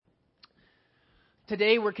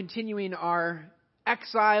Today we're continuing our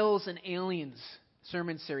Exiles and Aliens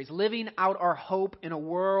sermon series, living out our hope in a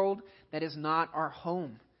world that is not our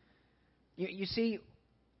home. You see,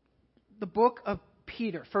 the book of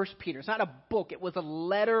Peter, 1 Peter, it's not a book, it was a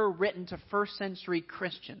letter written to first century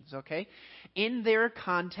Christians, okay? In their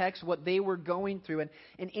context, what they were going through.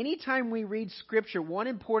 And anytime we read Scripture, one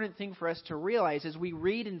important thing for us to realize is we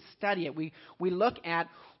read and study it. We look at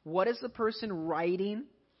what is the person writing,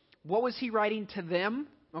 what was he writing to them,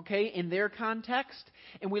 okay, in their context?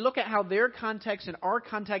 And we look at how their context and our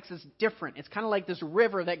context is different. It's kind of like this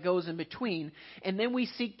river that goes in between. And then we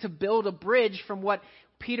seek to build a bridge from what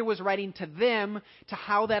Peter was writing to them to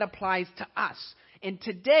how that applies to us. And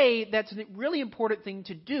today, that's a really important thing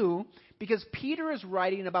to do because Peter is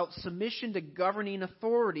writing about submission to governing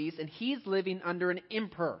authorities and he's living under an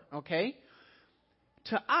emperor, okay?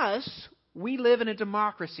 To us, we live in a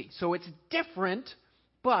democracy. So it's different,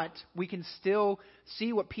 but we can still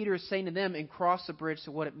see what Peter is saying to them and cross the bridge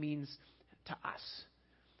to what it means to us.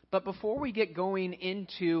 But before we get going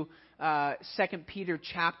into 2 Peter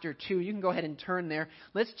chapter 2, you can go ahead and turn there.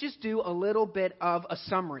 Let's just do a little bit of a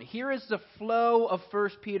summary. Here is the flow of 1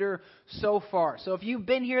 Peter so far. So if you've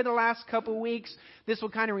been here the last couple weeks, this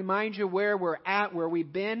will kind of remind you where we're at, where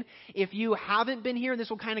we've been. If you haven't been here,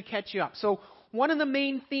 this will kind of catch you up. So one of the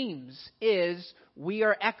main themes is we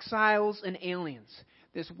are exiles and aliens.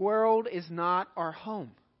 This world is not our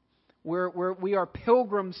home. We are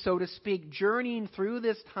pilgrims, so to speak, journeying through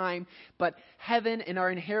this time, but heaven and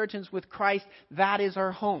our inheritance with Christ, that is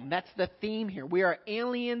our home. That's the theme here. We are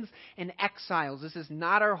aliens and exiles. This is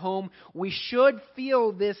not our home. We should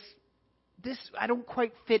feel this, I don't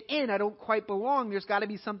quite fit in, I don't quite belong. There's got to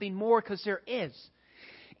be something more, because there is.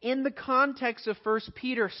 In the context of 1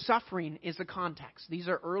 Peter, suffering is the context. These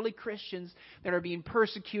are early Christians that are being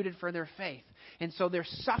persecuted for their faith. And so they're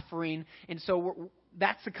suffering, and so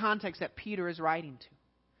that's the context that Peter is writing to.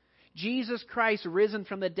 Jesus Christ, risen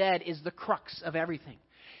from the dead, is the crux of everything.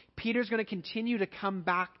 Peter's going to continue to come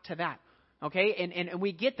back to that. Okay? And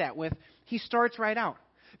we get that with, he starts right out.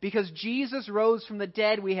 Because Jesus rose from the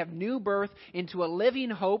dead, we have new birth into a living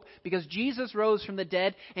hope. Because Jesus rose from the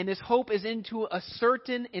dead, and this hope is into a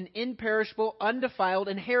certain and imperishable, undefiled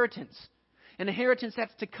inheritance. An inheritance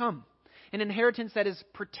that's to come. An inheritance that is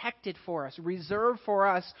protected for us, reserved for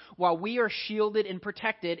us, while we are shielded and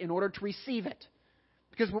protected in order to receive it.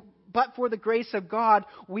 Because, but for the grace of God,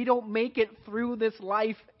 we don't make it through this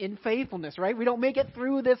life in faithfulness, right? We don't make it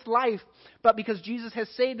through this life, but because Jesus has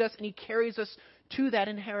saved us and He carries us to that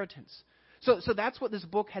inheritance. So that's what this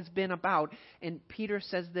book has been about. And Peter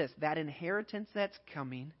says this, that inheritance that's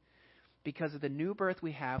coming because of the new birth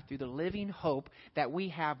we have through the living hope that we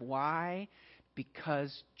have. Why?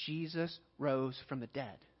 Because Jesus rose from the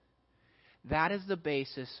dead. That is the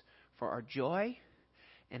basis for our joy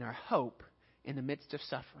and our hope in the midst of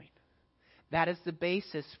suffering. That is the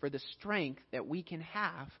basis for the strength that we can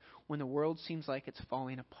have when the world seems like it's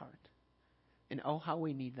falling apart. And oh, how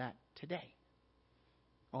we need that today.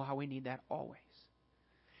 Oh, how we need that always.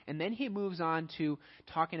 And then he moves on to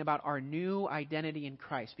talking about our new identity in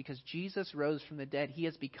Christ. Because Jesus rose from the dead, He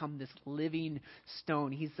has become this living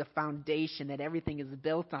stone. He's the foundation that everything is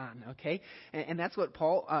built on. Okay? And that's what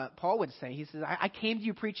Paul would say. He says, I came to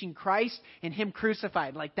you preaching Christ and Him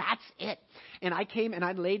crucified. Like, that's it. And I came and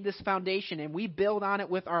I laid this foundation. And we build on it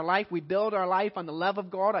with our life. We build our life on the love of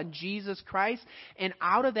God, on Jesus Christ. And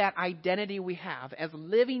out of that identity we have, as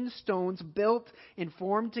living stones built and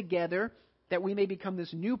formed together, that we may become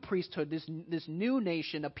this new priesthood, this new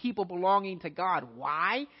nation, a people belonging to God.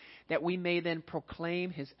 Why? That we may then proclaim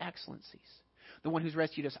His excellencies. The one who's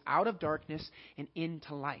rescued us out of darkness and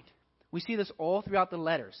into light. We see this all throughout the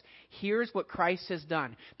letters. Here's what Christ has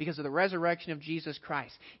done because of the resurrection of Jesus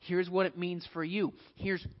Christ. Here's what it means for you.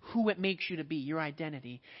 Here's who it makes you to be, your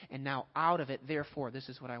identity. And now out of it, therefore, this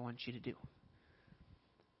is what I want you to do.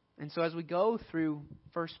 And so as we go through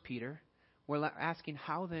 1 Peter, we're asking,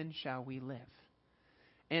 how then shall we live?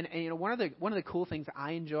 And you know, one of the cool things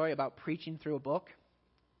I enjoy about preaching through a book,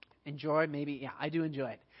 I do enjoy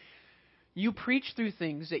it. You preach through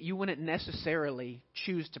things that you wouldn't necessarily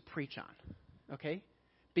choose to preach on, okay?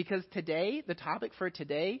 Because today, the topic for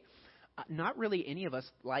today, not really any of us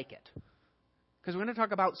like it. Because we're going to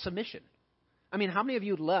talk about submission. I mean, how many of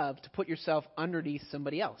you would love to put yourself underneath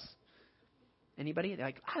somebody else? Anybody?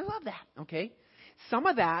 Like, I love that, okay? Some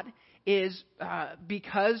of that is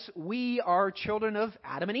because we are children of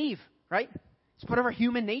Adam and Eve, right? It's part of our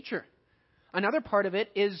human nature. Another part of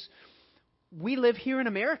it is we live here in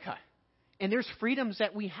America, and there's freedoms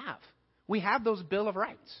that we have. We have those Bill of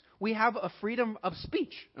Rights. We have a freedom of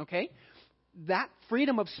speech, okay? That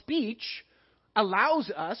freedom of speech allows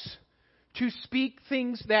us to speak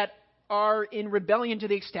things that are in rebellion to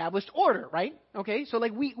the established order, right? Okay, so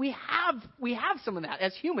like we have some of that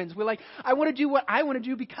as humans. We're like, I want to do what I want to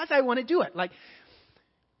do because I want to do it. Like,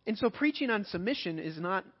 and so preaching on submission is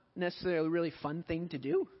not necessarily a really fun thing to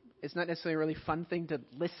do. It's not necessarily a really fun thing to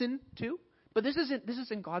listen to. But this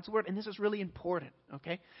is in God's word, and this is really important,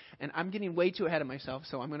 okay? And I'm getting way too ahead of myself,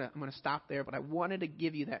 so I'm gonna stop there. But I wanted to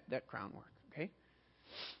give you that groundwork, okay?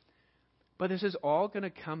 But this is all going to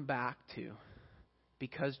come back to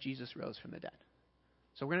because Jesus rose from the dead.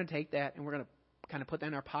 So we're going to take that and we're going to kind of put that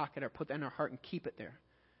in our pocket or put that in our heart and keep it there.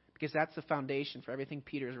 Because that's the foundation for everything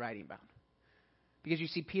Peter is writing about. Because you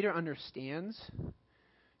see, Peter understands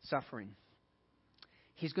suffering.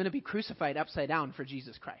 He's going to be crucified upside down for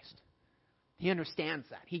Jesus Christ. He understands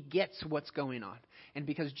that. He gets what's going on. And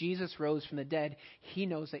because Jesus rose from the dead, he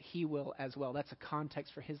knows that he will as well. That's a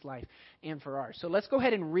context for his life and for ours. So let's go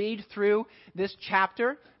ahead and read through this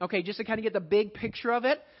chapter, okay, just to kind of get the big picture of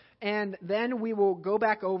it. And then we will go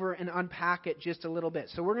back over and unpack it just a little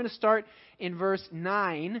bit. So we're going to start in verse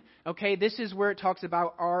 9, okay? This is where it talks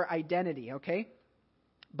about our identity, okay?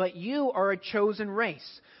 But you are a chosen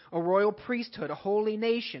race, a royal priesthood, a holy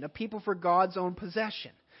nation, a people for God's own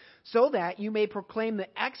possession, so that you may proclaim the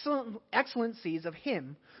excellencies of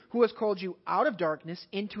him who has called you out of darkness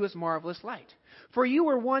into his marvelous light. For you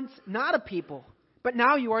were once not a people, but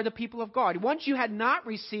now you are the people of God. Once you had not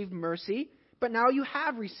received mercy, but now you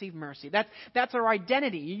have received mercy. That's our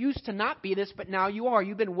identity. You used to not be this, but now you are.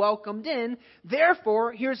 You've been welcomed in.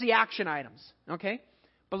 Therefore, here's the action items, okay?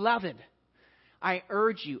 Beloved, I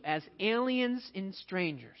urge you as aliens and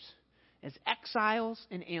strangers, as exiles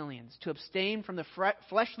and aliens, to abstain from the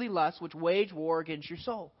fleshly lusts which wage war against your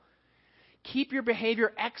soul. Keep your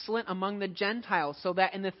behavior excellent among the Gentiles, so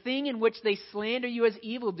that in the thing in which they slander you as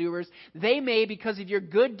evildoers, they may, because of your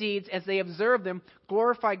good deeds as they observe them,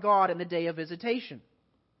 glorify God in the day of visitation.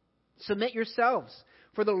 Submit yourselves,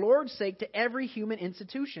 for the Lord's sake, to every human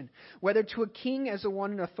institution, whether to a king as the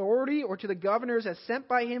one in authority, or to the governors as sent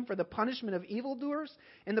by him for the punishment of evildoers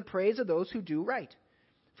and the praise of those who do right.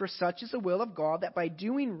 For such is the will of God, that by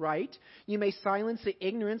doing right you may silence the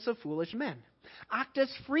ignorance of foolish men. Act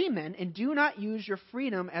as free men, and do not use your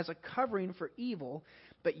freedom as a covering for evil,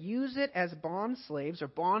 but use it as bond slaves or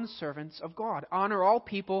bond servants of God. Honor all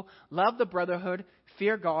people, love the brotherhood,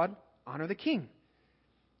 fear God, honor the king.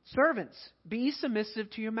 Servants, be submissive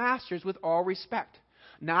to your masters with all respect,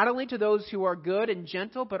 not only to those who are good and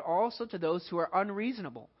gentle, but also to those who are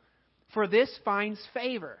unreasonable. For this finds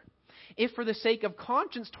favor. If for the sake of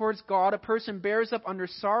conscience towards God a person bears up under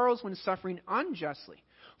sorrows when suffering unjustly.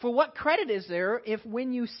 For what credit is there if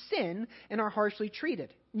when you sin and are harshly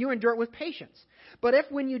treated, you endure it with patience? But if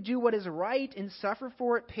when you do what is right and suffer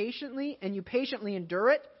for it patiently, and you patiently endure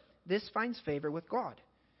it, this finds favor with God.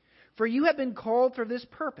 For you have been called for this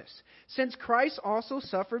purpose, since Christ also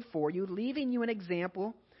suffered for you, leaving you an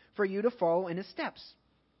example for you to follow in his steps,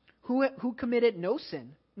 who committed no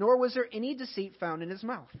sin, nor was there any deceit found in his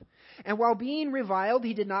mouth. And while being reviled,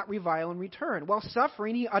 he did not revile in return. While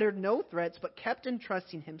suffering, he uttered no threats, but kept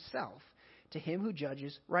entrusting himself to him who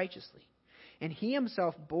judges righteously. And he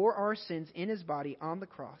himself bore our sins in his body on the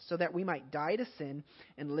cross, so that we might die to sin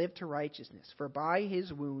and live to righteousness. For by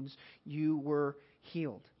his wounds you were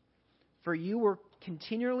healed. For you were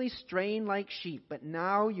continually straying like sheep, but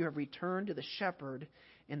now you have returned to the shepherd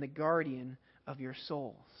and the guardian of your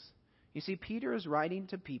souls. You see, Peter is writing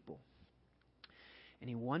to people, and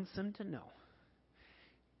he wants them to know,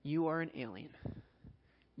 you are an alien.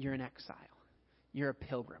 You're an exile. You're a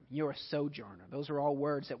pilgrim. You're a sojourner. Those are all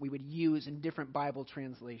words that we would use in different Bible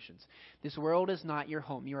translations. This world is not your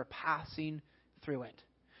home. You are passing through it.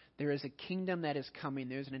 There is a kingdom that is coming.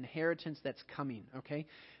 There's an inheritance that's coming, okay?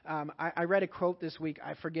 I read a quote this week.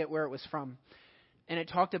 I forget where it was from. And it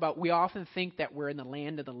talked about, we often think that we're in the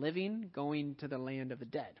land of the living, going to the land of the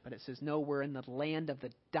dead. But it says, no, we're in the land of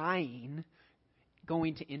the dying,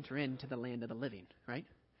 going to enter into the land of the living, right?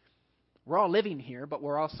 We're all living here, but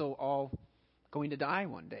we're also all going to die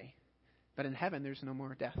one day. But in heaven, there's no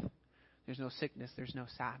more death. There's no sickness. There's no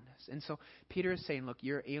sadness. And so Peter is saying, look,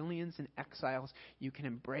 you're aliens and exiles. You can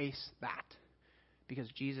embrace that because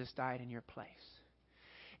Jesus died in your place.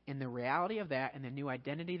 And the reality of that and the new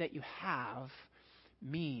identity that you have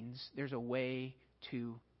means there's a way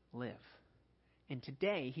to live. And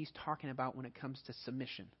today he's talking about when it comes to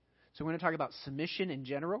submission. So we're going to talk about submission in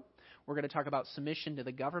general. We're going to talk about submission to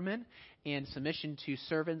the government and submission to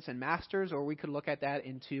servants and masters, or we could look at that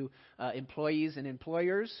into employees and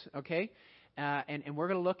employers, okay? And we're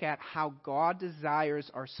going to look at how God desires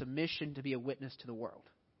our submission to be a witness to the world.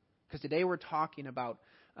 Because today we're talking about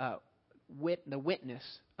the witness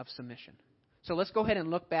of submission. So let's go ahead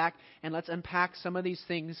and look back and let's unpack some of these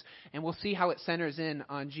things, and we'll see how it centers in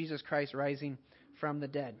on Jesus Christ rising from the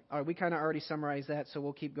dead. All right, we kind of already summarized that, so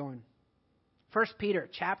we'll keep going. 1 Peter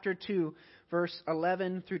chapter 2, verse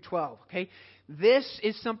 11 through 12. Okay, this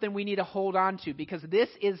is something we need to hold on to because this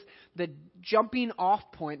is the jumping off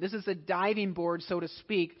point. This is the diving board, so to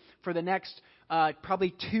speak, for the next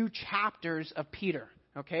probably 2 chapters of Peter.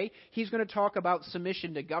 Okay, he's going to talk about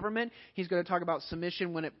submission to government. He's going to talk about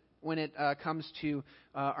submission when it comes to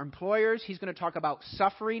our employers. He's going to talk about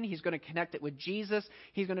suffering. He's going to connect it with Jesus.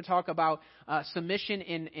 He's going to talk about submission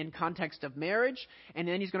in context of marriage. And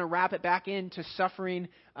then he's going to wrap it back into suffering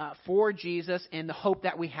for Jesus and the hope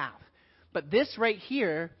that we have. But this right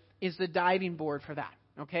here is the diving board for that.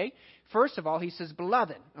 Okay? First of all, he says,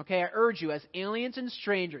 beloved, okay, I urge you as aliens and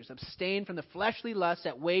strangers, abstain from the fleshly lusts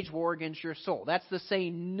that wage war against your soul. That's the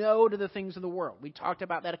saying no to the things of the world. We talked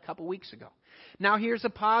about that a couple weeks ago. Now here's the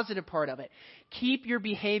positive part of it. Keep your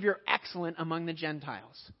behavior excellent among the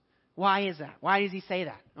Gentiles. Why is that? Why does he say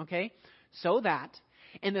that? Okay? So that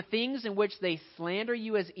in the things in which they slander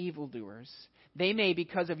you as evildoers, they may,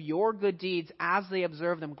 because of your good deeds, as they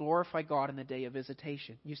observe them, glorify God in the day of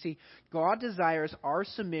visitation. You see, God desires our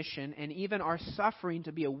submission and even our suffering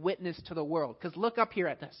to be a witness to the world. Because look up here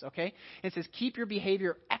at this, okay? It says, keep your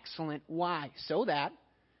behavior excellent. Why? So that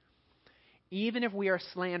even if we are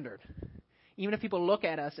slandered, even if people look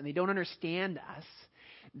at us and they don't understand us,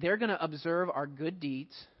 they're going to observe our good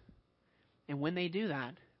deeds. And when they do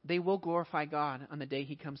that, they will glorify God on the day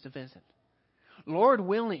He comes to visit. Lord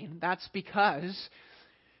willing, that's because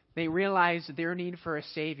they realize their need for a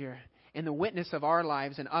Savior, and the witness of our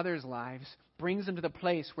lives and others' lives brings them to the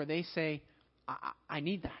place where they say, I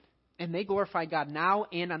need that. And they glorify God now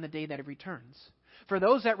and on the day that He returns. For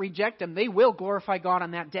those that reject Him, they will glorify God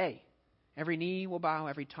on that day. Every knee will bow,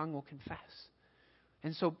 every tongue will confess.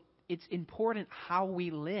 And so it's important how we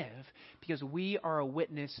live because we are a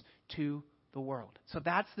witness to the world. So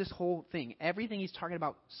that's this whole thing. Everything he's talking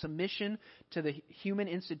about, submission to the human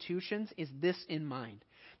institutions, is this in mind.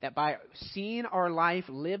 That by seeing our life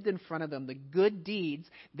lived in front of them, the good deeds,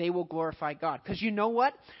 they will glorify God. Because you know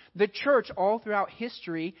what? The church all throughout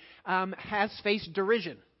history has faced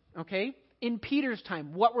derision. Okay? In Peter's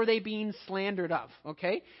time, what were they being slandered of?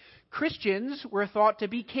 Okay? Christians were thought to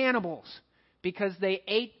be cannibals because they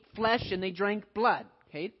ate flesh and they drank blood.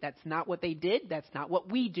 Okay? That's not what they did. That's not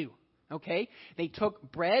what we do. Okay? They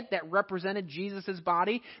took bread that represented Jesus'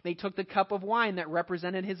 body. They took the cup of wine that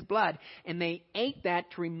represented His blood. And they ate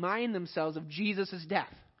that to remind themselves of Jesus'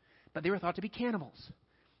 death. But they were thought to be cannibals.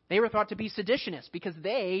 They were thought to be seditionists because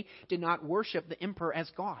they did not worship the emperor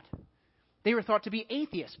as God. They were thought to be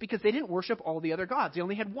atheists because they didn't worship all the other gods. They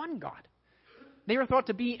only had one God. They were thought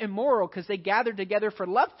to be immoral because they gathered together for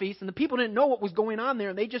love feasts and the people didn't know what was going on there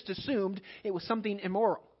and they just assumed it was something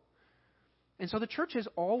immoral. And so the church has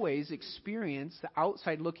always experienced the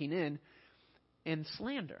outside looking in and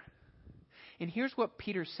slander. And here's what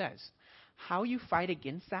Peter says. How you fight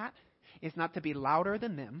against that is not to be louder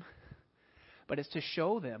than them, but it's to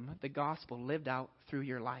show them the gospel lived out through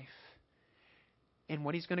your life. And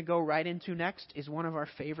what he's going to go right into next is one of our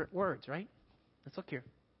favorite words, right? Let's look here.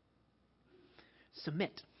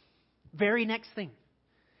 Submit. Very next thing.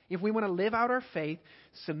 If we want to live out our faith,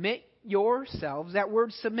 submit yourselves. That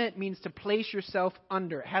word submit means to place yourself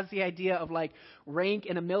under. It has the idea of like rank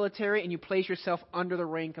in a military and you place yourself under the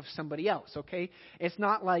rank of somebody else, okay? It's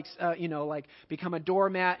not like, like become a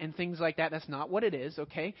doormat and things like that. That's not what it is,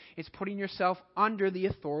 okay? It's putting yourself under the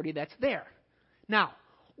authority that's there. Now,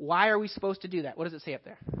 why are we supposed to do that? What does it say up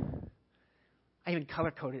there? I even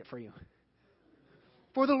color-coded it for you.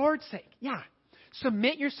 For the Lord's sake, yeah.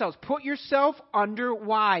 Submit yourselves. Put yourself under.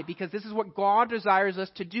 Why? Because this is what God desires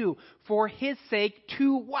us to do. For His sake,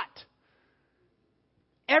 to what?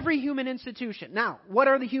 Every human institution. Now, what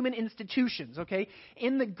are the human institutions? Okay,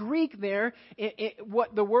 in the Greek there,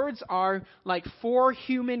 what the words are like for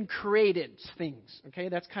human created things. Okay,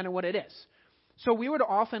 that's kind of what it is. So we would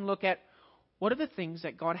often look at what are the things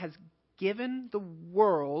that God has given the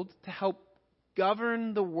world to help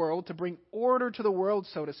govern the world, to bring order to the world,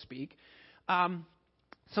 so to speak.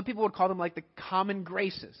 Some people would call them like the common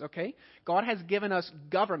graces, okay? God has given us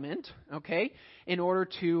government, okay, in order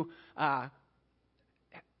to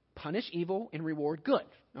punish evil and reward good,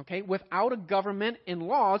 okay? Without a government and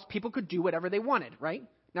laws, people could do whatever they wanted, right?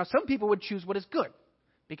 Now, some people would choose what is good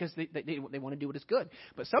because they want to do what is good.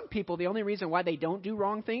 But some people, the only reason why they don't do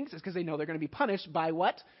wrong things is because they know they're going to be punished by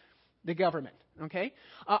what? the government. Okay?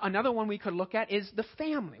 Another one we could look at is the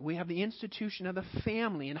family. We have the institution of the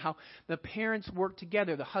family and how the parents work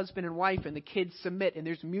together, the husband and wife, and the kids submit, and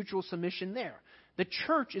there's mutual submission there. The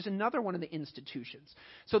church is another one of the institutions.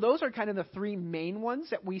 So those are kind of the three main ones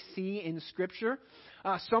that we see in Scripture.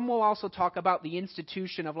 Some will also talk about the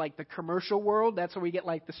institution of like the commercial world. That's where we get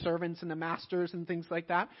like the servants and the masters and things like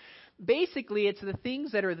that. Basically, it's the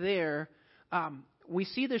things that are there. We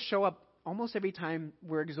see this show up almost every time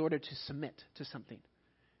we're exhorted to submit to something.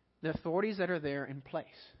 The authorities that are there in place.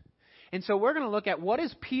 And so we're going to look at what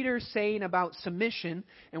is Peter saying about submission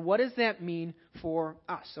and what does that mean for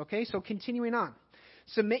us. Okay, so continuing on.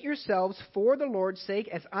 Submit yourselves for the Lord's sake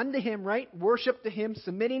as unto Him, right? Worship to Him,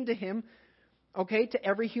 submitting to Him, okay, to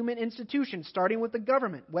every human institution, starting with the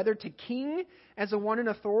government, whether to king as the one in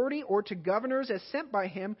authority or to governors as sent by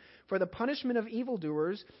Him for the punishment of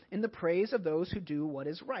evildoers and the praise of those who do what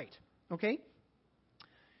is right. Okay?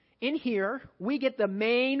 In here, we get the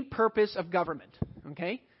main purpose of government.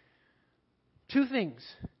 Okay? Two things.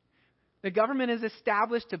 The government is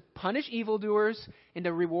established to punish evildoers and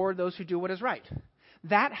to reward those who do what is right.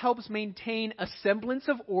 That helps maintain a semblance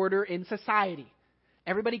of order in society.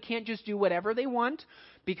 Everybody can't just do whatever they want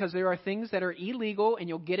because there are things that are illegal and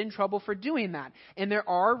you'll get in trouble for doing that. And there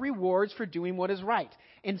are rewards for doing what is right.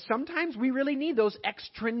 And sometimes we really need those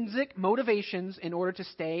extrinsic motivations in order to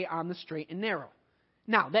stay on the straight and narrow.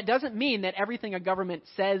 Now, that doesn't mean that everything a government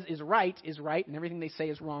says is right and everything they say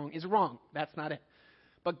is wrong is wrong. That's not it.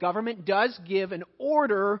 But government does give an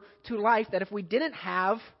order to life that if we didn't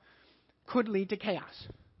have, could lead to chaos.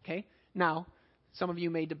 Okay? Now, some of you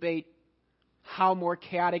may debate how more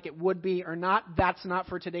chaotic it would be or not. That's not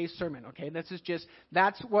for today's sermon. Okay?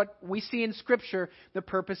 That's what we see in Scripture the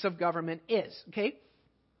purpose of government is. Okay?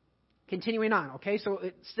 Continuing on. Okay? So,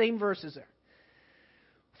 same verses there.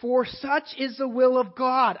 For such is the will of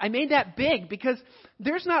God. I made that big because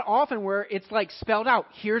there's not often where it's like spelled out.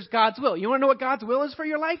 Here's God's will. You want to know what God's will is for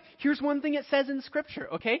your life? Here's one thing it says in Scripture,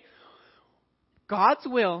 okay? God's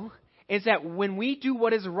will is that when we do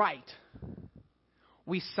what is right,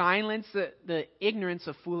 we silence the ignorance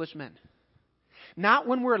of foolish men. Not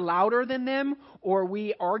when we're louder than them or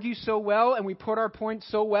we argue so well and we put our point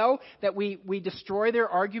so well that we destroy their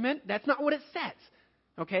argument. That's not what it says,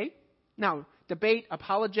 okay? Now, debate,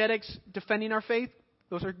 apologetics, defending our faith,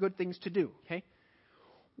 those are good things to do, okay?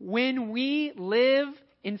 When we live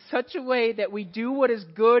in such a way that we do what is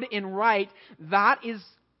good and right, that is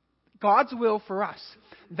God's will for us.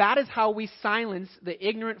 That is how we silence the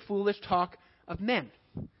ignorant, foolish talk of men.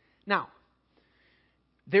 Now,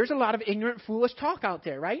 there's a lot of ignorant, foolish talk out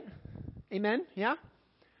there, right? Amen? Yeah?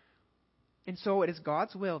 And so it is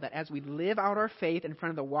God's will that as we live out our faith in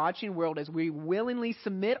front of the watching world, as we willingly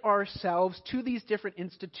submit ourselves to these different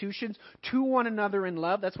institutions, to one another in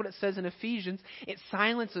love, that's what it says in Ephesians, it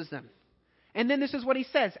silences them. And then this is what he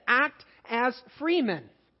says, act as free men.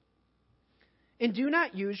 And do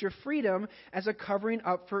not use your freedom as a covering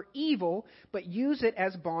up for evil, but use it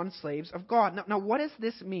as bond slaves of God. Now what does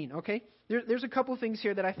this mean? Okay, there's a couple things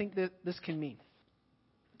here that I think that this can mean.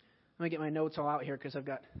 Let me get my notes all out here because I've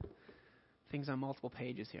got things on multiple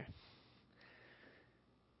pages here.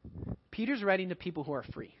 Peter's writing to people who are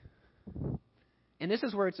free. And this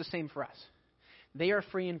is where it's the same for us. They are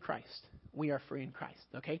free in Christ. We are free in Christ.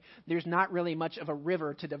 Okay? There's not really much of a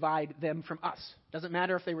river to divide them from us. Doesn't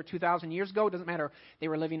matter if they were 2,000 years ago. Doesn't matter if they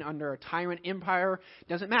were living under a tyrant empire.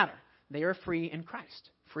 Doesn't matter. They are free in Christ.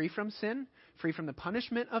 Free from sin. Free from the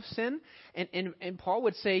punishment of sin. And Paul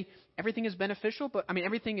would say everything is beneficial,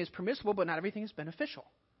 everything is permissible, but not everything is beneficial.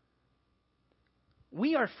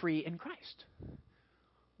 We are free in Christ.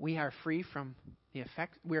 We are free from the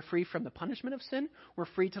effect. We're free from the punishment of sin. We're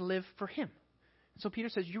free to live for Him. So Peter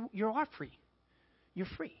says, you are free. You're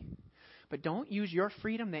free. But don't use your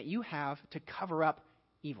freedom that you have to cover up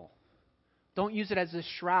evil. Don't use it as a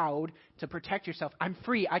shroud to protect yourself. I'm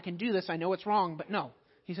free. I can do this. I know it's wrong. But no.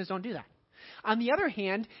 He says, don't do that. On the other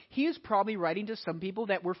hand, he is probably writing to some people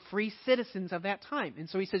that were free citizens of that time. And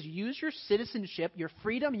so he says, use your citizenship, your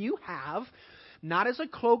freedom you have, not as a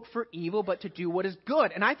cloak for evil, but to do what is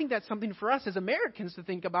good. And I think that's something for us as Americans to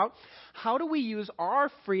think about. How do we use our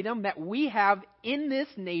freedom that we have in this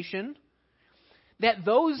nation that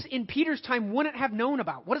those in Peter's time wouldn't have known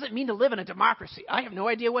about? What does it mean to live in a democracy? I have no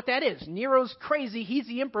idea what that is. Nero's crazy. He's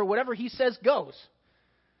the emperor. Whatever he says goes.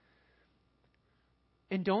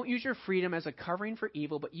 And don't use your freedom as a covering for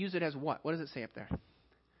evil, but use it as what? What does it say up there?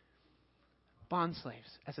 Bond slaves.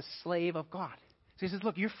 As a slave of God. So he says,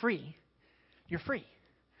 look, you're free. You're free.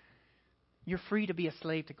 You're free to be a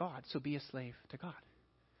slave to God, so be a slave to God.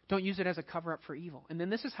 Don't use it as a cover-up for evil. And then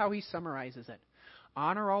this is how he summarizes it.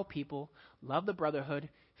 Honor all people, love the brotherhood,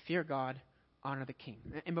 fear God, honor the king.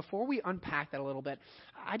 And before we unpack that a little bit,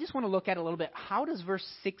 I just want to look at it a little bit. How does verse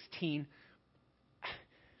 16,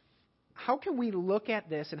 how can we look at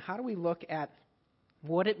this, and how do we look at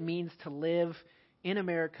what it means to live in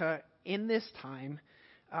America in this time?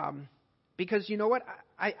 Because you know what?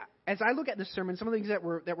 As I look at this sermon, some of the things that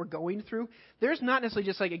we're going through, there's not necessarily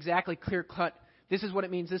just like exactly clear cut, this is what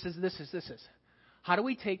it means, this is. How do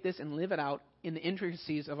we take this and live it out in the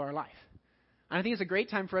intricacies of our life? And I think it's a great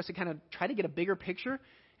time for us to kind of try to get a bigger picture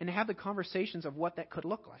and to have the conversations of what that could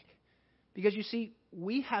look like. Because you see,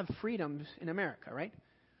 we have freedoms in America, right?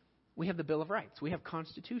 We have the Bill of Rights. We have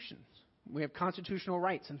constitutions. We have constitutional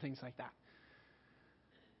rights and things like that.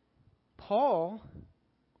 Paul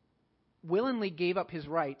willingly gave up his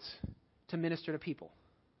rights to minister to people.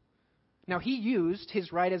 Now, he used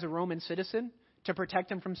his right as a Roman citizen to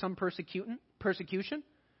protect him from some persecution,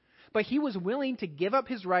 but he was willing to give up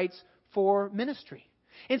his rights for ministry.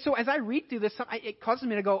 And so as I read through this, it causes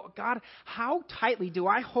me to go, God, how tightly do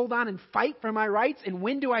I hold on and fight for my rights, and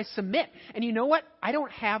when do I submit? And you know what? I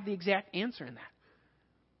don't have the exact answer in that.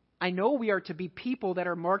 I know we are to be people that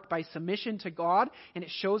are marked by submission to God, and it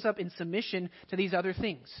shows up in submission to these other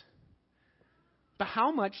things. But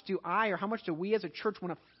how much do we as a church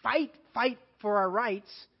want to fight for our rights?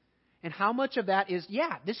 And how much of that is,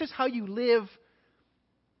 this is how you live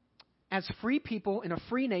as free people in a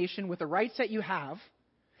free nation with the rights that you have.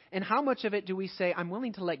 And how much of it do we say, I'm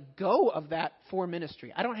willing to let go of that for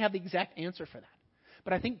ministry? I don't have the exact answer for that.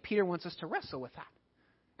 But I think Peter wants us to wrestle with that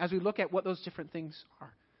as we look at what those different things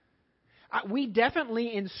are. We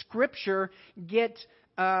definitely in Scripture get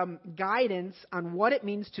guidance on what it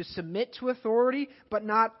means to submit to authority, but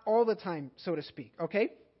not all the time, so to speak. Okay?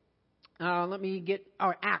 Let me get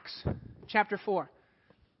Acts chapter 4.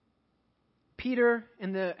 Peter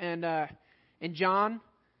and John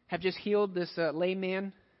have just healed this lame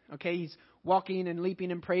man. Okay, he's walking and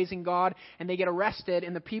leaping and praising God, and they get arrested,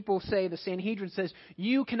 and the people say, the Sanhedrin says,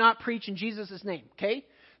 you cannot preach in Jesus' name. Okay?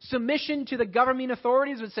 Submission to the governing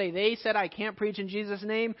authorities would say, they said I can't preach in Jesus'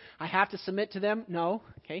 name, I have to submit to them. No.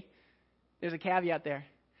 Okay? There's a caveat there.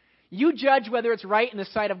 You judge whether it's right in the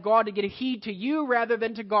sight of God to get a heed to you rather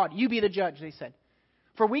than to God. You be the judge, they said.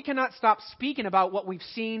 For we cannot stop speaking about what we've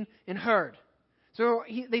seen and heard. So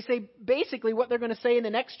they say basically what they're going to say in the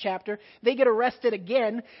next chapter. They get arrested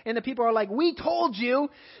again, and the people are like, we told you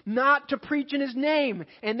not to preach in His name.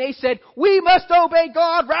 And they said, we must obey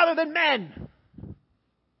God rather than men.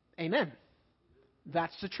 Amen.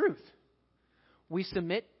 That's the truth. We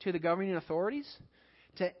submit to the governing authorities,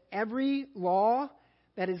 to every law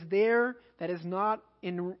that is there that is not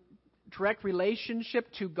in direct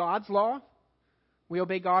relationship to God's law. We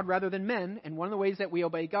obey God rather than men, and one of the ways that we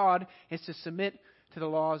obey God is to submit to the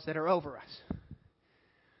laws that are over us.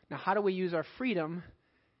 Now, how do we use our freedom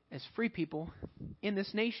as free people in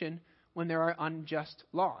this nation when there are unjust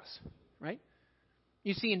laws, right?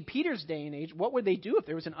 You see, in Peter's day and age, what would they do if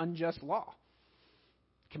there was an unjust law?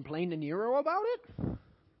 Complain to Nero about it?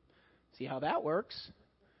 See how that works.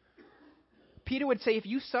 Peter would say, if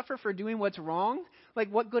you suffer for doing what's wrong, like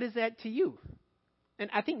what good is that to you? And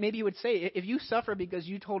I think maybe he would say, if you suffer because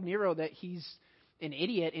you told Nero that he's an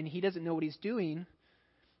idiot and he doesn't know what he's doing,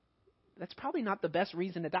 that's probably not the best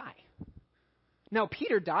reason to die. Now,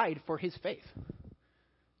 Peter died for his faith.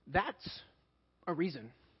 That's a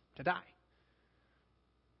reason to die.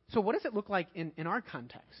 So what does it look like in our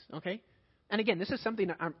context? Okay? And again, this is something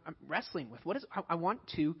that I'm wrestling with. I want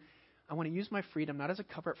to use my freedom not as a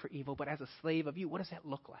cover-up for evil, but as a slave of you. What does that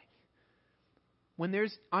look like? When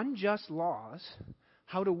there's unjust laws,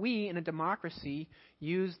 how do we in a democracy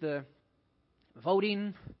use the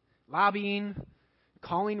voting, lobbying,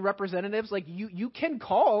 calling representatives? Like you can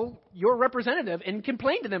call your representative and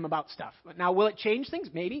complain to them about stuff. Now, will it change things?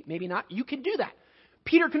 Maybe, maybe not. You can do that.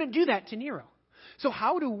 Peter couldn't do that to Nero. So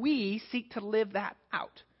how do we seek to live that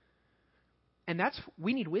out? And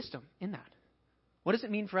we need wisdom in that. What does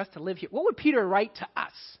it mean for us to live here? What would Peter write to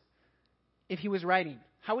us if he was writing?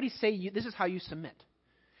 How would he say, this is how you submit?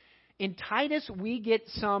 In Titus, we get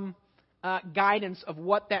some guidance of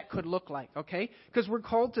what that could look like, okay? Because we're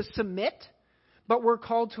called to submit, but we're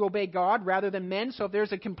called to obey God rather than men. So if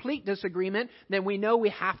there's a complete disagreement, then we know we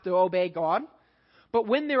have to obey God. But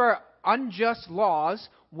when there are unjust laws,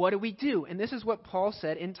 what do we do? And this is what Paul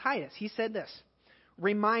said in Titus. He said this.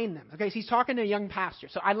 Remind them. Okay, so he's talking to a young pastor.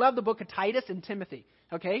 So I love the book of Titus and Timothy,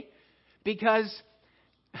 okay? Because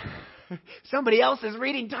somebody else is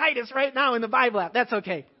reading Titus right now in the Bible app. That's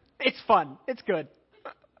okay. It's fun. It's good.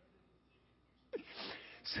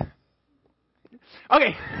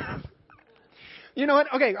 Okay. You know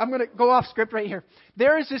what? Okay, I'm going to go off script right here.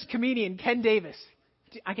 There is this comedian, Ken Davis.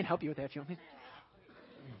 I can help you with that if you want me.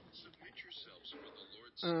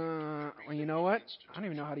 Well, you know what? I don't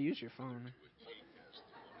even know how to use your phone.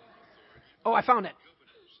 Oh, I found it.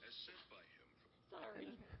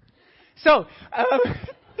 So,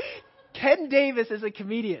 Ken Davis is a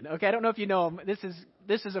comedian. Okay, I don't know if you know him.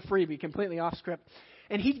 This is a freebie, completely off script.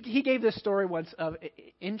 And he gave this story once of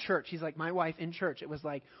in church. He's like, my wife in church. It was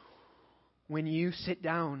like, when you sit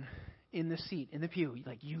down in the seat in the pew,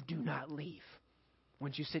 like you do not leave.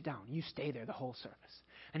 Once you sit down, you stay there the whole service.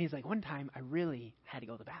 And he's like, one time I really had to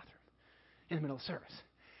go to the bathroom in the middle of the service,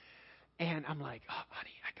 and I'm like, oh,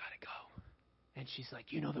 honey, I gotta go. And she's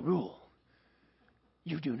like, you know the rule.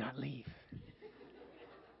 You do not leave.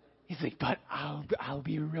 He's like, but I'll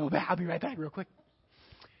be right back real quick.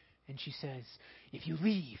 And she says, if you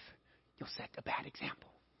leave, you'll set a bad example.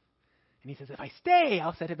 And he says, if I stay,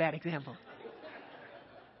 I'll set a bad example.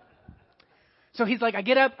 So he's like, I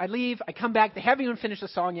get up, I leave, I come back. They haven't even finished the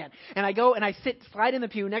song yet. And I go and I slide in the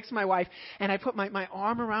pew next to my wife, and I put my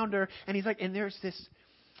arm around her. And he's like, and there's this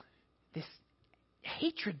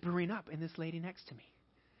hatred brewing up in this lady next to me.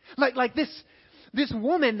 Like this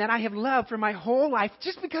woman that I have loved for my whole life,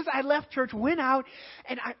 just because I left church, went out,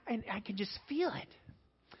 and I can just feel it.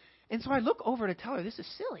 And so I look over to tell her, this is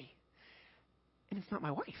silly. And it's not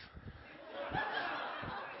my wife.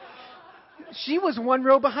 She was one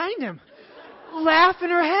row behind him, laughing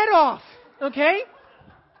her head off. Okay?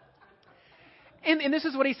 And this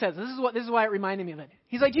is what he says. This is why it reminded me of it.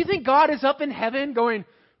 He's like, do you think God is up in heaven going,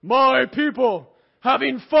 my people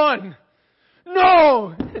having fun?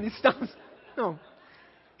 No! And he stops. No.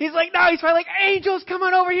 He's like, no, he's probably like, angels, come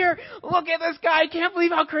on over here. Look at this guy. I can't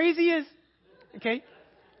believe how crazy he is. Okay?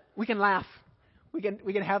 We can laugh. We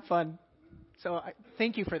can have fun. So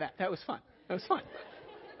thank you for that. That was fun.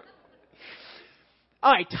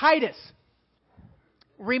 All right, Titus.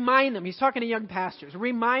 Remind them. He's talking to young pastors.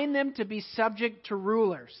 Remind them to be subject to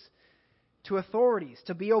rulers, to authorities,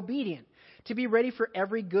 to be obedient, to be ready for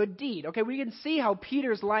every good deed. Okay, we can see how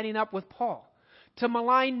Peter's lining up with Paul. To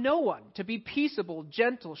malign no one, to be peaceable,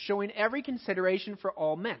 gentle, showing every consideration for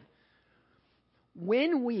all men.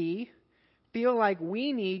 When we feel like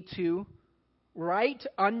we need to write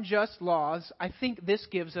unjust laws, I think this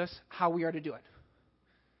gives us how we are to do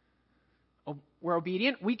it. We're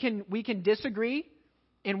obedient. We can disagree,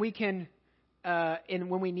 and we can, and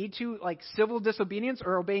when we need to, like civil disobedience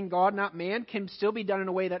or obeying God, not man, can still be done in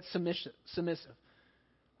a way that's submissive.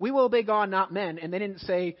 We will obey God, not men, and they didn't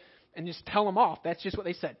say, and just tell them off. That's just what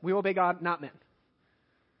they said. We obey God, not men.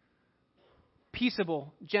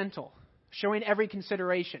 Peaceable, gentle, showing every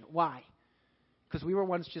consideration. Why? Because we were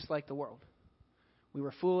once just like the world. We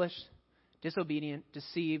were foolish, disobedient,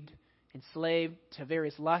 deceived, enslaved to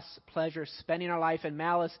various lusts, pleasures, spending our life in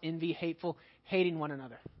malice, envy, hateful, hating one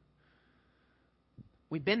another.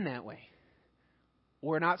 We've been that way.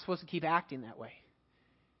 We're not supposed to keep acting that way,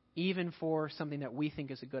 even for something that we think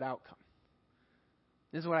is a good outcome.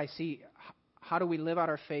 This is what I see. How do we live out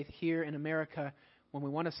our faith here in America when we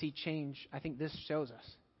want to see change? I think this shows us.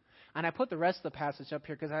 And I put the rest of the passage up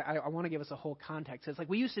here because I want to give us a whole context. It's like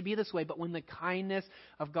we used to be this way, but when the kindness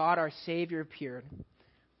of God our Savior appeared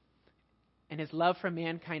and His love for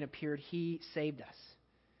mankind appeared, He saved us.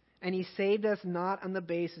 And He saved us not on the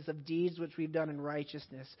basis of deeds which we've done in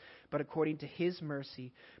righteousness, but according to His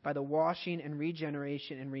mercy, by the washing and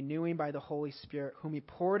regeneration and renewing by the Holy Spirit, whom He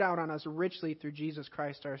poured out on us richly through Jesus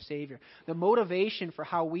Christ our Savior. The motivation for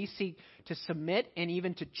how we seek to submit and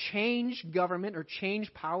even to change government or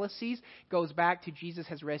change policies goes back to Jesus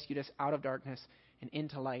has rescued us out of darkness and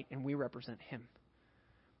into light, and we represent Him.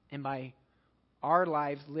 And by our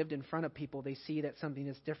lives lived in front of people, they see that something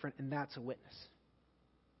is different, and that's a witness.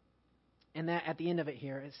 And that at the end of it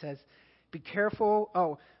here, it says, be careful.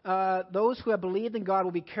 Those who have believed in God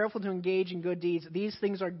will be careful to engage in good deeds. These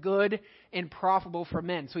things are good and profitable for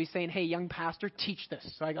men. So he's saying, hey, young pastor, teach this.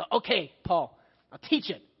 So I go, okay, Paul, I'll teach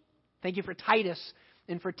it. Thank you for Titus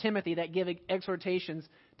and for Timothy that give exhortations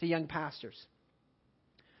to young pastors.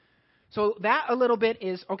 So that a little bit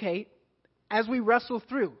is, okay, as we wrestle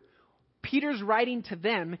through, Peter's writing to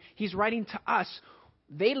them, he's writing to us.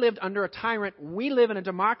 They lived under a tyrant. We live in a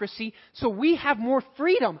democracy, so we have more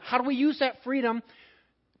freedom. How do we use that freedom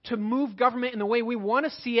to move government in the way we want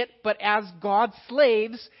to see it, but as God's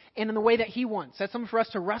slaves and in the way that He wants? That's something for us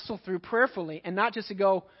to wrestle through prayerfully and not just to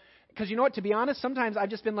go, because you know what, to be honest, sometimes I've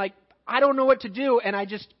just been like, I don't know what to do, and I'm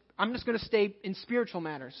just going to stay in spiritual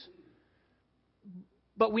matters.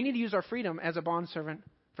 But we need to use our freedom as a bondservant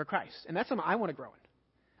for Christ, and that's something I want to grow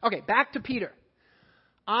in. Okay, back to Peter.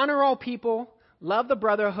 Honor all people. love the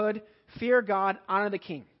brotherhood, fear God, honor the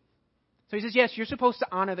king. So he says, yes, you're supposed to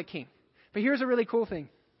honor the king. But here's a really cool thing.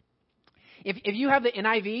 If you have the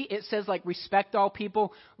NIV, it says like respect all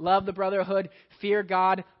people, love the brotherhood, fear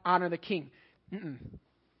God, honor the king.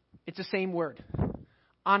 It's the same word.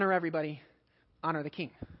 Honor everybody, honor the king.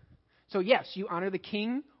 So yes, you honor the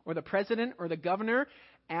king or the president or the governor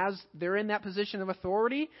as they're in that position of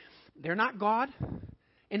authority. They're not God.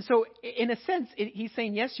 And so in a sense, he's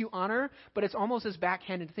saying, yes, you honor, but it's almost this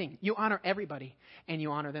backhanded thing. You honor everybody and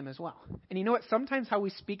you honor them as well. And you know what? Sometimes how we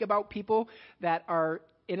speak about people that are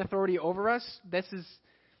in authority over us, this is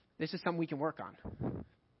something we can work on,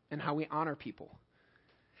 and how we honor people.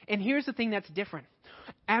 And here's the thing that's different.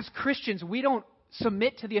 As Christians, we don't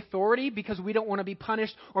submit to the authority because we don't want to be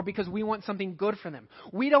punished or because we want something good for them.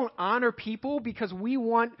 We don't honor people because we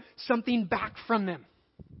want something back from them.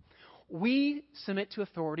 We submit to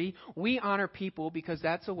authority. We honor people because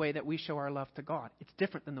that's a way that we show our love to God. It's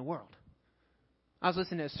different than the world. I was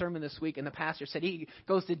listening to a sermon this week, and the pastor said he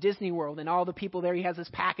goes to Disney World, and all the people there, he has this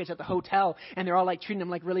package at the hotel, and they're all like treating him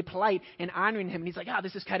like really polite and honoring him. And he's like,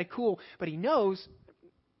 this is kind of cool. But he knows,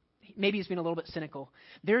 maybe he's being a little bit cynical,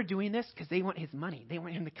 they're doing this because they want his money. They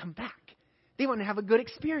want him to come back. They want to have a good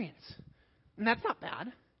experience. And that's not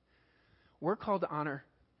bad. We're called to honor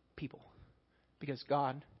people because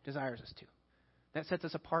God desires us to. That sets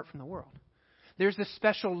us apart from the world. There's this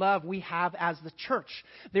special love we have as the church.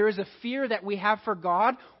 There is a fear that we have for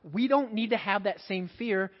God. We don't need to have that same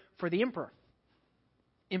fear for the emperor.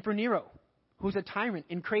 Emperor Nero, who's a tyrant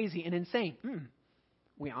and crazy and insane.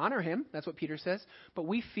 We honor him. That's what Peter says. But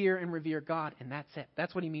we fear and revere God, and that's it.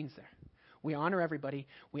 That's what he means there. We honor everybody.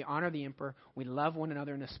 We honor the emperor. We love one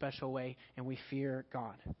another in a special way, and we fear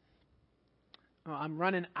God. Oh, I'm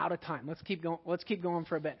running out of time. Let's keep going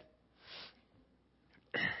for a bit.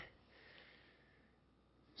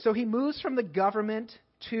 So he moves from the government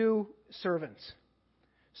to servants.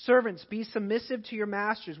 Servants, be submissive to your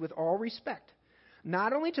masters with all respect,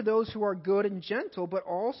 not only to those who are good and gentle, but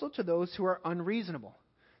also to those who are unreasonable.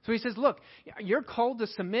 So he says, look, you're called to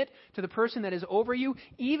submit to the person that is over you,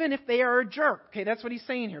 even if they are a jerk. Okay, that's what he's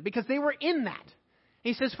saying here, because they were in that.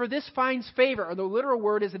 He says, for this finds favor, or the literal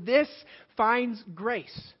word is this finds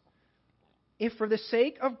grace. If for the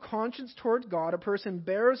sake of conscience toward God, a person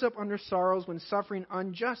bears up under sorrows when suffering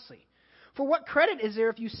unjustly. For what credit is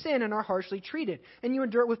there if you sin and are harshly treated, and you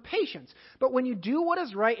endure it with patience? But when you do what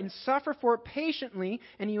is right and suffer for it patiently,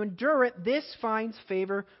 and you endure it, this finds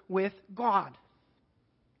favor with God.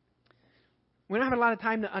 We don't have a lot of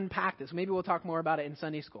time to unpack this. Maybe we'll talk more about it in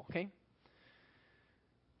Sunday school, okay?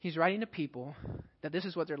 He's writing to people that this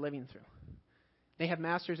is what they're living through. They have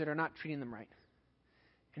masters that are not treating them right.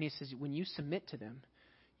 And he says, when you submit to them,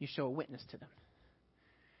 you show a witness to them.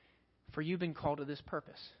 For you've been called to this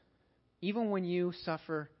purpose. Even when you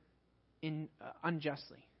suffer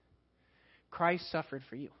unjustly, Christ suffered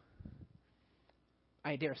for you.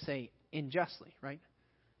 I dare say unjustly, right?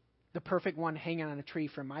 The perfect one hanging on a tree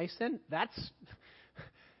for my sin, that's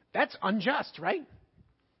unjust, right?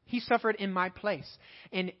 He suffered in my place.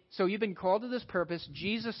 And so you've been called to this purpose.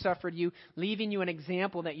 Jesus suffered you, leaving you an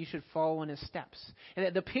example that you should follow in his steps.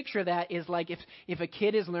 And the picture of that is like if a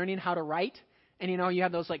kid is learning how to write, and you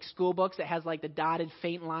have those like school books that has like the dotted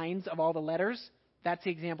faint lines of all the letters. That's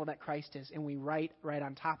the example that Christ is, and we write right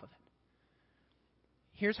on top of it.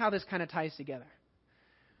 Here's how this kind of ties together.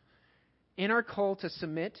 In our call to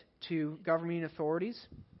submit to governing authorities,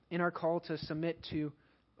 in our call to submit to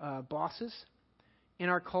bosses, in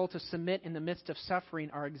our call to submit in the midst of suffering,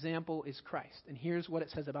 our example is Christ. And here's what it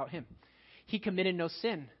says about him. He committed no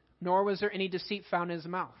sin, nor was there any deceit found in his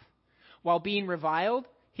mouth. While being reviled,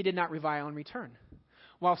 he did not revile in return.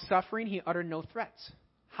 While suffering, he uttered no threats.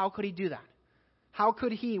 How could he do that? How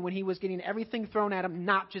could he, when he was getting everything thrown at him,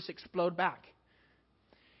 not just explode back?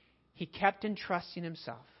 He kept entrusting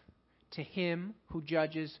himself to him who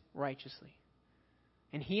judges righteously.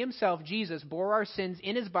 And he himself, Jesus, bore our sins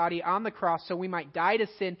in his body on the cross so we might die to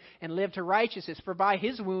sin and live to righteousness. For by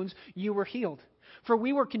his wounds you were healed. For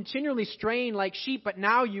we were continually straying like sheep, but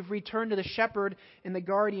now you've returned to the shepherd and the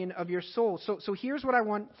guardian of your soul. So here's what I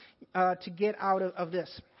want to get out of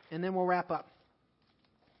this, and then we'll wrap up.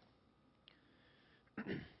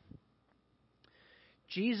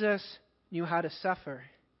 Jesus knew how to suffer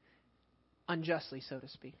unjustly, so to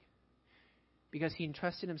speak, because he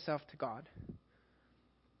entrusted himself to God,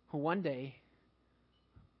 who one day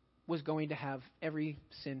was going to have every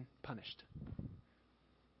sin punished.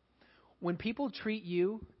 When people treat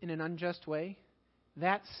you in an unjust way,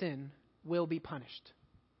 that sin will be punished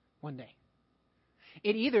one day.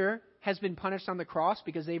 It either has been punished on the cross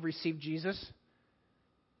because they've received Jesus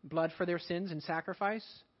blood for their sins and sacrifice,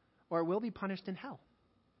 or it will be punished in hell.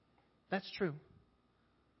 That's true.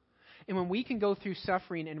 And when we can go through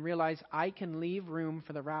suffering and realize I can leave room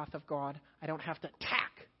for the wrath of God, I don't have to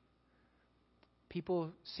attack,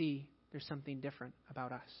 people see there's something different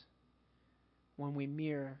about us when we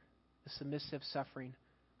mirror the submissive suffering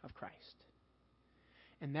of Christ.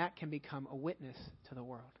 And that can become a witness to the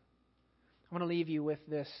world. I want to leave you with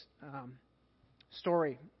this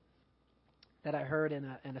story that I heard in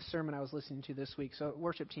a sermon I was listening to this week. So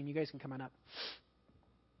worship team, you guys can come on up.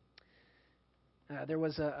 There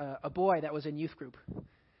was a boy that was in youth group,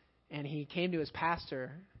 and he came to his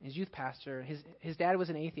pastor, his youth pastor. His dad was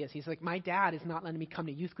an atheist. He's like, my dad is not letting me come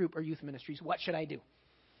to youth group or youth ministries. What should I do?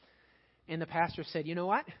 And the pastor said, you know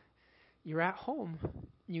what? You're at home.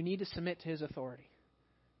 You need to submit to his authority.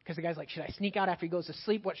 Because the guy's like, should I sneak out after he goes to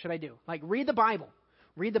sleep? What should I do? Like, read the Bible.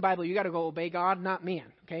 Read the Bible. You got to go obey God, not man.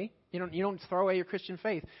 Okay? You don't throw away your Christian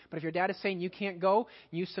faith. But if your dad is saying you can't go,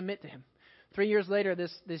 you submit to him. 3 years later,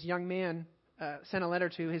 this young man sent a letter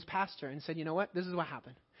to his pastor and said, you know what? This is what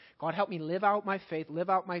happened. God helped me live out my faith, live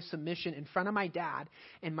out my submission in front of my dad.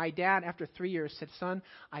 And my dad, after 3 years, said, son,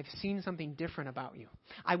 I've seen something different about you.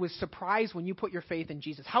 I was surprised when you put your faith in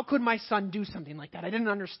Jesus. How could my son do something like that? I didn't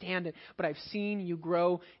understand it, but I've seen you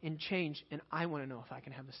grow and change, and I want to know if I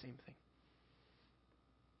can have the same thing.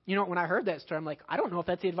 You know, when I heard that story, I'm like, I don't know if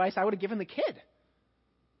that's the advice I would have given the kid.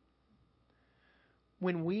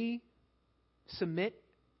 When we submit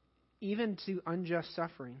even to unjust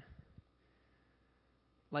suffering,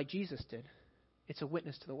 like Jesus did, it's a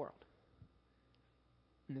witness to the world.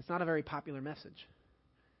 And it's not a very popular message.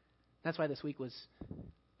 That's why this week was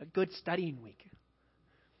a good studying week.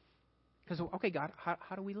 Because, okay, God,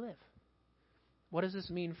 how do we live? What does this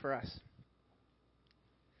mean for us?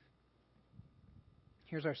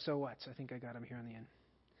 Here's our so whats. I think I got them here on the end.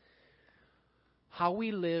 How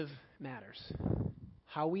we live matters.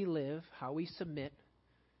 How we live, how we submit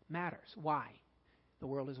matters. Why? The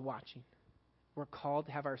world is watching. We're called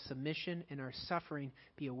to have our submission and our suffering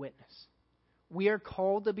be a witness. We are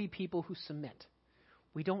called to be people who submit.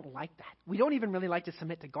 We don't like that. We don't even really like to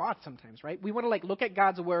submit to God sometimes, right? We want to look at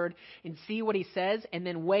God's word and see what he says and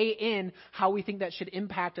then weigh in how we think that should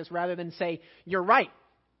impact us rather than say, you're right.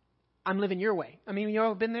 I'm living your way. I mean, you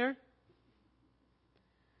all been there?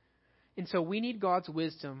 And so we need God's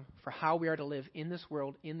wisdom for how we are to live in this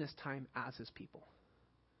world, in this time as his people.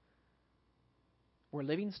 We're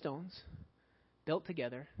living stones built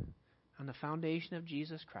together on the foundation of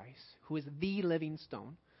Jesus Christ, who is the living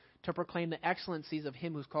stone, to proclaim the excellencies of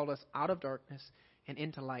him who's called us out of darkness and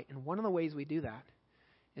into light. And one of the ways we do that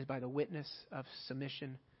is by the witness of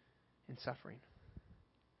submission and suffering.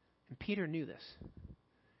 And Peter knew this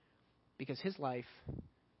because his life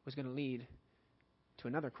was going to lead to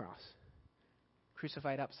another cross,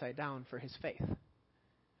 crucified upside down for his faith.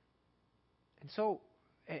 And so,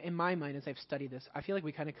 in my mind, as I've studied this, I feel like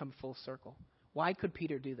we kind of come full circle. Why could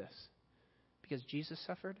Peter do this? Because Jesus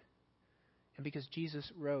suffered and because Jesus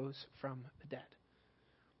rose from the dead.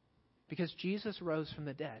 Because Jesus rose from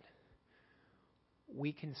the dead,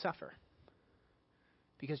 we can suffer.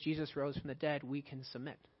 Because Jesus rose from the dead, we can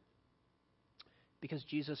submit. Because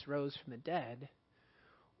Jesus rose from the dead,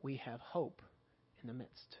 we have hope in the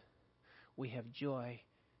midst. We have joy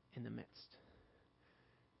in the midst.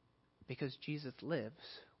 Because Jesus lives,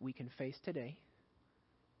 we can face today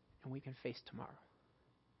and we can face tomorrow.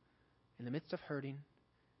 In the midst of hurting,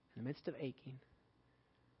 in the midst of aching,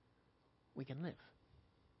 we can live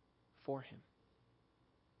for him.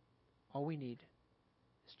 All we need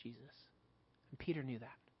is Jesus. And Peter knew that.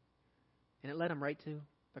 And it led him right to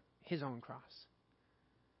his own cross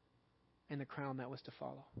and the crown that was to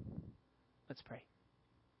follow. Let's pray.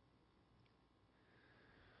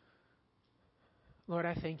 Lord,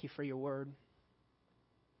 I thank you for your word.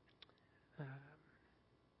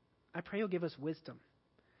 I pray you'll give us wisdom.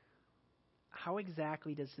 How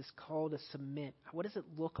exactly does this call to submit, what does it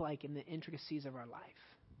look like in the intricacies of our life?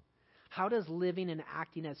 How does living and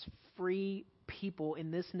acting as free people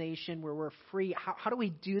in this nation where we're free, how do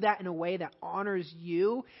we do that in a way that honors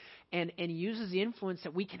you and uses the influence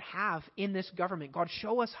that we can have in this government? God,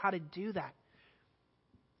 show us how to do that.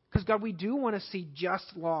 Because, God, we do want to see just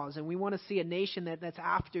laws, and we want to see a nation that's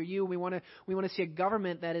after you. We want to see a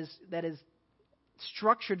government that is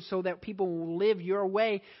structured so that people will live your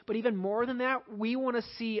way. But even more than that, we want to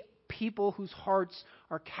see people whose hearts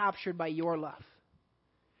are captured by your love.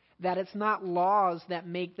 That it's not laws that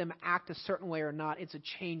make them act a certain way or not. It's a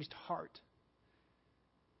changed heart.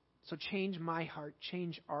 So change my heart,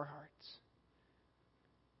 change our hearts,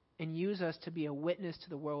 and use us to be a witness to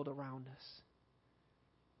the world around us.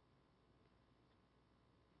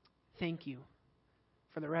 thank you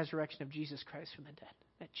for the resurrection of Jesus Christ from the dead.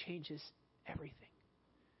 That changes everything.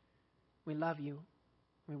 We love you.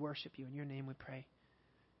 We worship you. In your name we pray.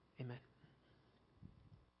 Amen.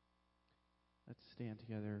 Let's stand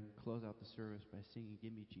together and close out the service by singing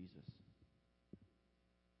Give Me Jesus.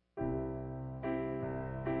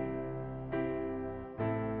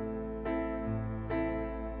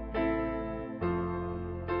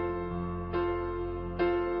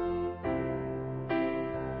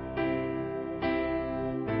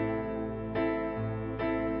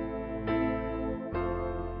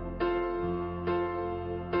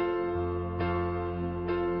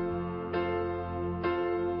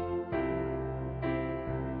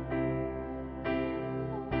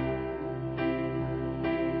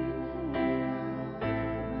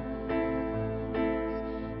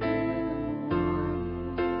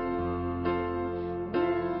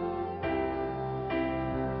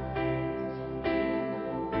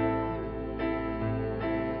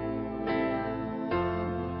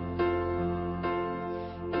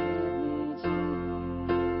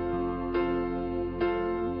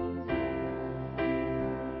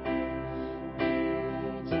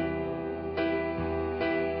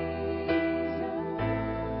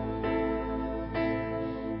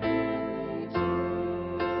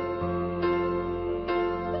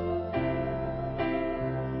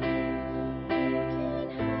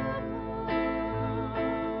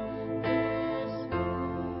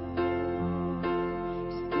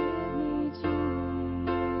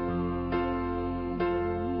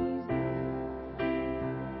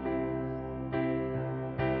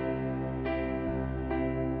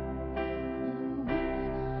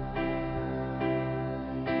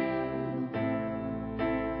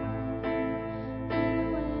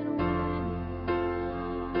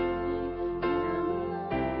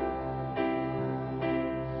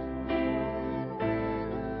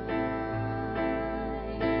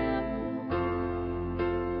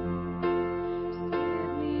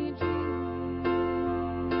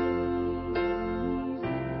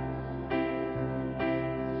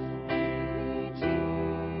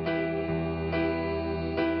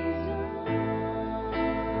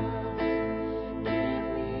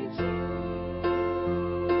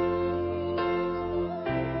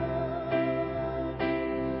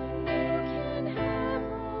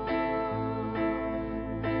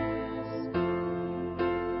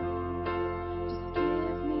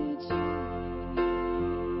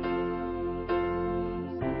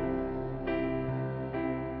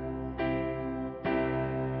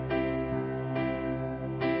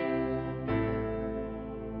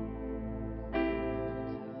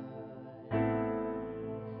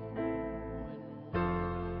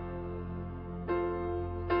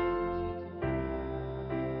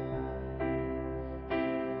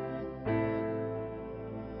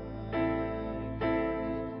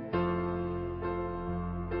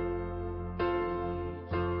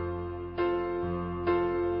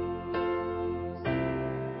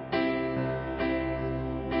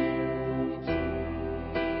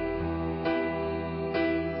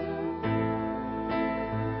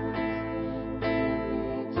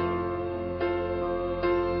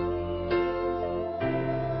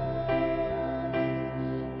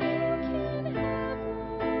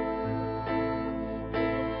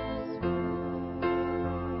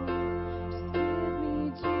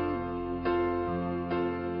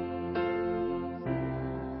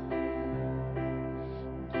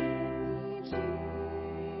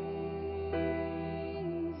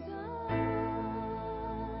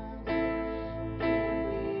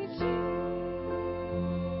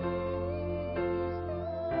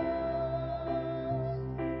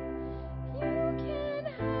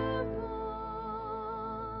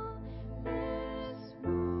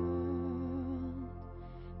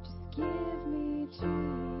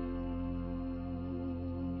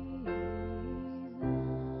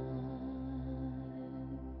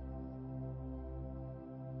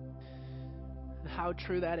 How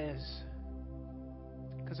true that is.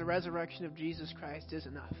 Because the resurrection of Jesus Christ is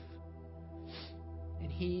enough.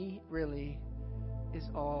 And He really is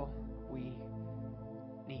all we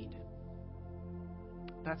need.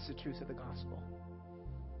 That's the truth of the gospel.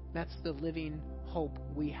 That's the living hope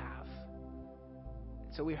we have.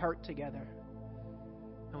 So we heart together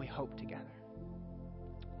and we hope together.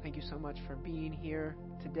 Thank you so much for being here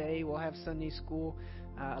today. We'll have Sunday school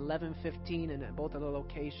 11:15 and at both of the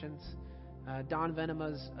locations. Don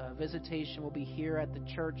Venema's visitation will be here at the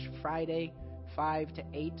church Friday 5 to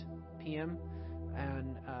 8 p.m.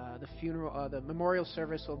 And the memorial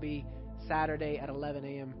service will be Saturday at 11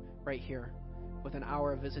 a.m. right here with an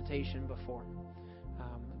hour of visitation before.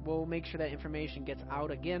 We'll make sure that information gets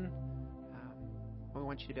out again We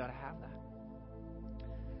want you to be able to have that.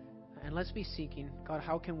 And let's be seeking, God,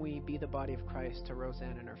 how can we be the body of Christ to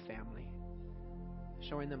Roseanne and her family?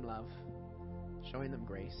 Showing them love, showing them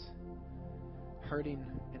grace, hurting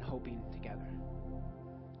and hoping together.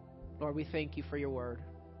 Lord, we thank you for your word.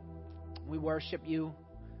 We worship you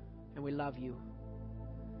and we love you.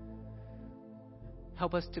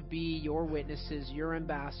 Help us to be your witnesses, your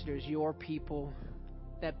ambassadors, your people,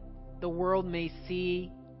 that the world may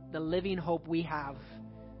see the living hope we have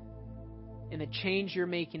and the change you're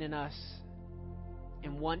making in us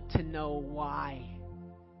and want to know why,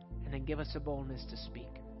 and then give us a boldness to speak.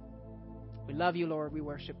 We love you, Lord. We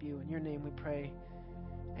worship you. In your name we pray.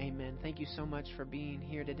 Amen. Thank you so much for being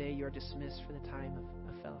here today. You're dismissed for the time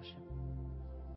of fellowship.